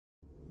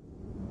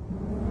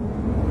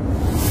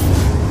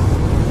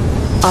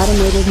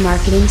Automated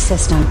marketing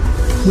system.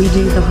 We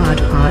do the hard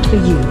part for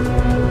you.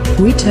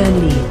 We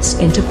turn leads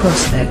into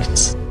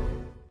prospects.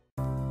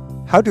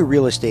 How do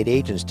real estate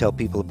agents tell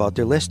people about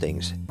their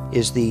listings?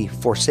 Is the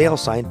for sale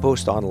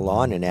signpost on a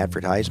lawn an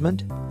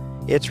advertisement?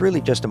 It's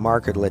really just a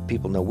marker to let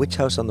people know which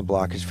house on the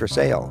block is for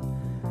sale.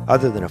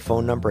 Other than a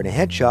phone number and a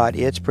headshot,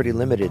 it's pretty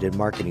limited in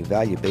marketing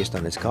value based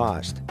on its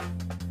cost.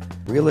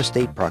 Real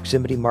Estate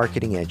Proximity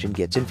Marketing Engine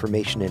gets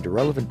information into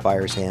relevant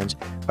buyers' hands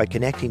by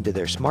connecting to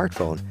their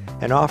smartphone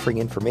and offering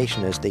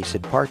information as they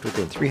sit parked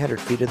within 300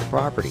 feet of the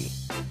property.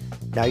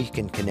 Now you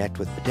can connect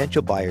with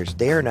potential buyers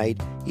day or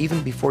night,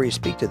 even before you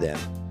speak to them.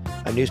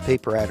 A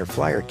newspaper ad or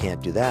flyer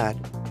can't do that.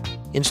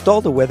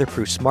 Install the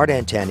weatherproof smart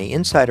antenna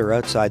inside or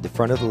outside the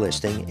front of the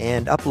listing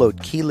and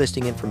upload key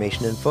listing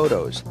information and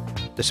photos.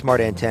 The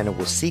smart antenna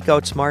will seek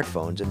out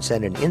smartphones and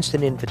send an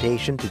instant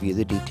invitation to view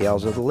the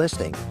details of the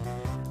listing.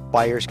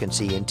 Buyers can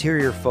see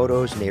interior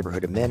photos,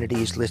 neighborhood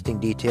amenities, listing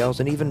details,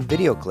 and even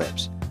video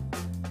clips.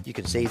 You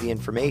can save the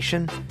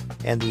information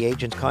and the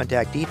agent's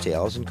contact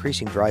details,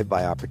 increasing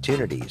drive-by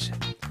opportunities.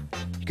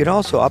 You can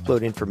also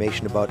upload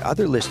information about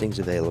other listings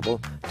available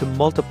to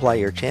multiply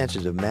your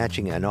chances of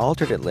matching an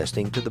alternate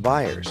listing to the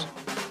buyers.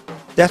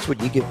 That's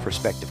what you give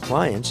prospective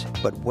clients,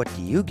 but what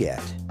do you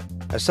get?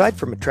 Aside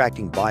from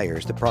attracting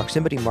buyers, the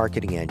Proximity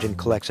Marketing Engine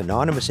collects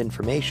anonymous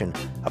information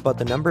about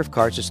the number of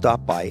cars that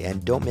stop by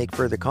and don't make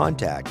further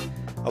contact,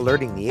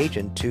 alerting the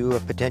agent to a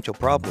potential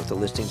problem with the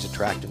listing's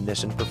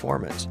attractiveness and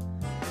performance.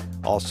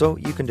 Also,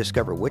 you can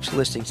discover which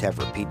listings have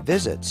repeat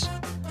visits.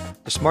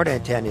 The smart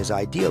antenna is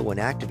ideal when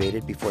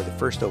activated before the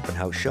first open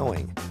house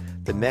showing.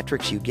 The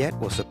metrics you get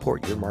will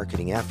support your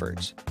marketing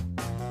efforts.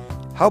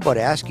 How about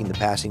asking the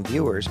passing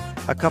viewers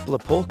a couple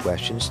of poll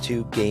questions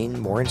to gain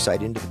more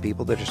insight into the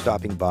people that are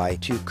stopping by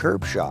to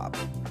curb shop?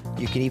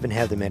 You can even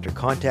have them enter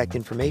contact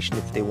information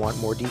if they want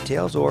more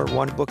details or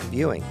want to book a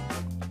viewing.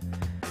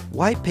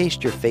 Why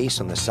paste your face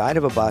on the side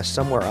of a bus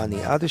somewhere on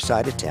the other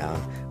side of town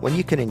when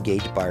you can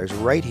engage buyers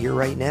right here,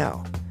 right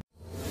now?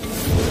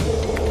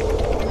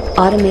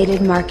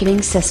 Automated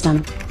marketing system.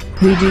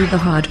 We do the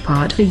hard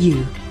part for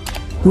you.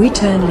 We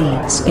turn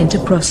leads into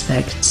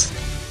prospects.